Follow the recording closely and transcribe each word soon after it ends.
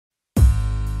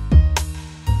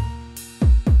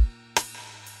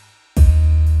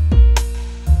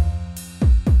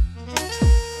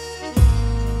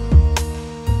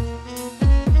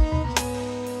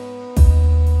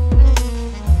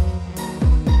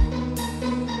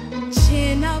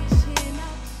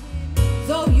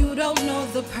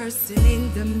person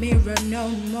in the mirror no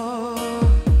more.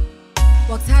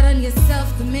 Walked out on yourself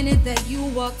the minute that you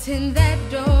walked in that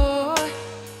door.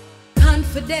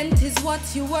 Confident is what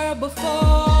you were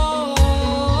before.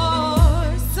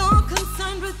 So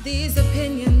concerned with these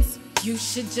opinions, you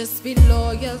should just be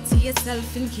loyal to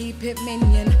yourself and keep it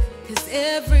minion. Cause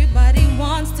everybody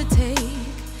wants to take,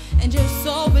 and you're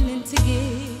so willing to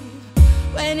give.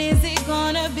 When is it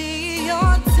gonna be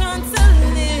your turn to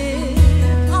live?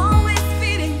 Always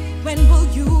feeding, when will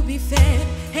you be fed?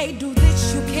 Hey, do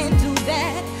this, you can't do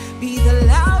that. Be the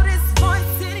loudest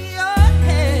voice in your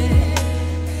head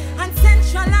and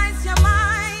centralize your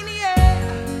mind, yeah.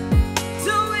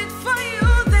 Do it for you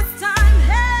this time,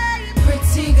 hey,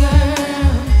 pretty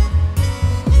girl.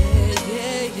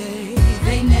 Yeah, yeah, yeah.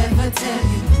 They never tell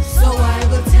you, so I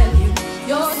will tell you.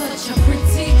 You're such a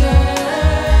pretty girl,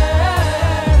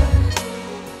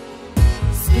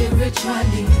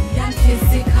 spiritually and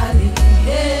physically.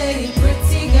 Hey,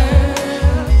 pretty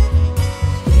girl.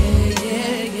 Yeah,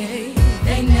 yeah, yeah.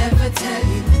 They never tell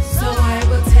you, so I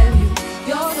will tell you.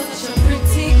 You're such a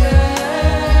pretty girl,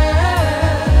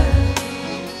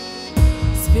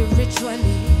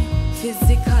 spiritually,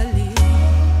 physically.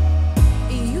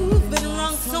 You've been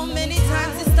wrong so many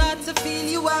times, you start to feel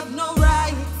you have no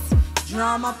rights.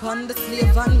 Drama upon the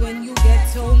slave, and when you get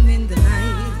home in the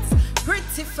night,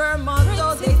 pretty firm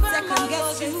although they second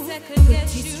guess you,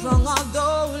 pretty strong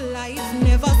although life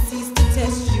never ceases to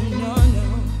test you, no, no.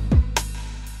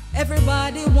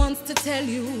 Everybody wants to tell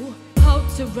you how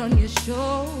to run your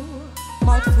show,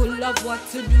 mouth full of what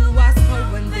to do, ask for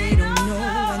when they don't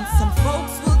know. And some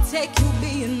folks will take you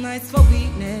being nice for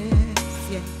weakness,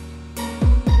 yeah.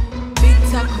 Big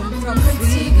talk come from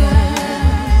pretty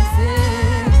girls, yeah.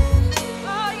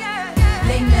 Oh, yeah, yeah.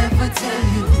 They never tell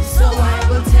you, so I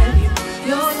will tell you.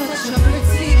 You're such a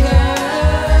pretty girl,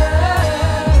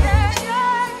 yeah,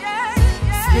 yeah, yeah,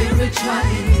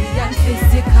 spiritually and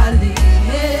physically.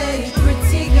 Hey,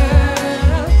 pretty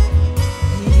girl.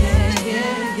 Yeah,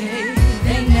 yeah, yeah.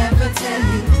 They never tell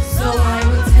you, so I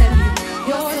will tell you.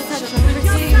 You're such a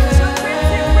pretty girl,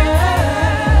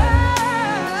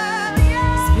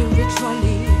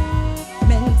 spiritually,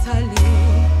 mentally.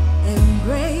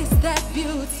 Embrace that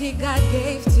beauty God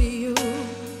gave to you.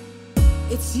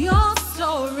 It's your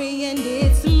story and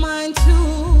it's mine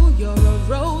too. You're a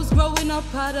rose growing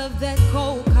up out of that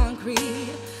cold concrete.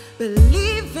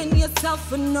 Believe in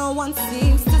yourself when no one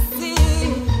seems to see.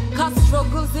 Cause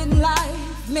struggles in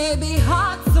life may be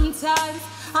hard sometimes,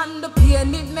 and the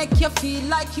pain it make you feel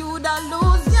like you'd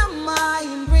lose your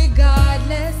mind.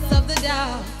 Regardless of the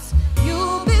doubts,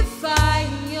 you'll be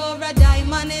fine. You're a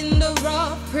diamond in the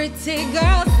rough. Pretty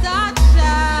girl, start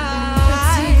shine.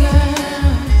 Pretty girl,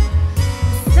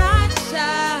 start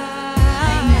shine.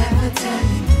 They never tell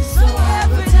you, so I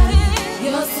will tell you.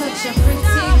 You're such a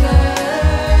pretty girl.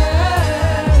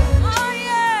 Oh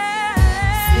yeah.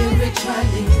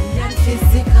 Spiritually and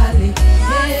physically.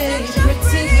 Hey,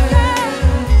 pretty girl.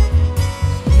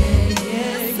 Yeah,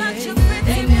 yeah, yeah.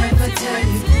 They never tell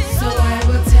you, so I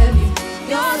will tell you.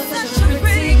 You're such a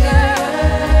pretty girl.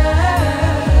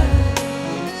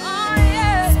 Oh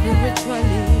yeah.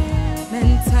 Spiritually,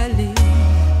 mentally.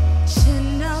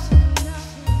 Chin up.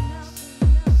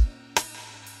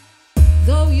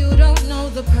 Though you don't know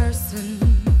the person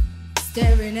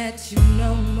staring at you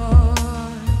no more,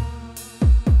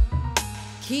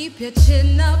 keep your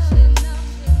chin up.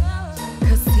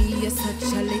 Cause see you're such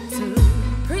a little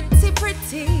pretty,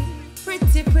 pretty,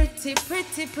 pretty, pretty,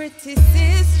 pretty, pretty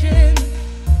sister.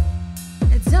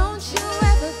 Don't you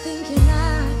ever think you're not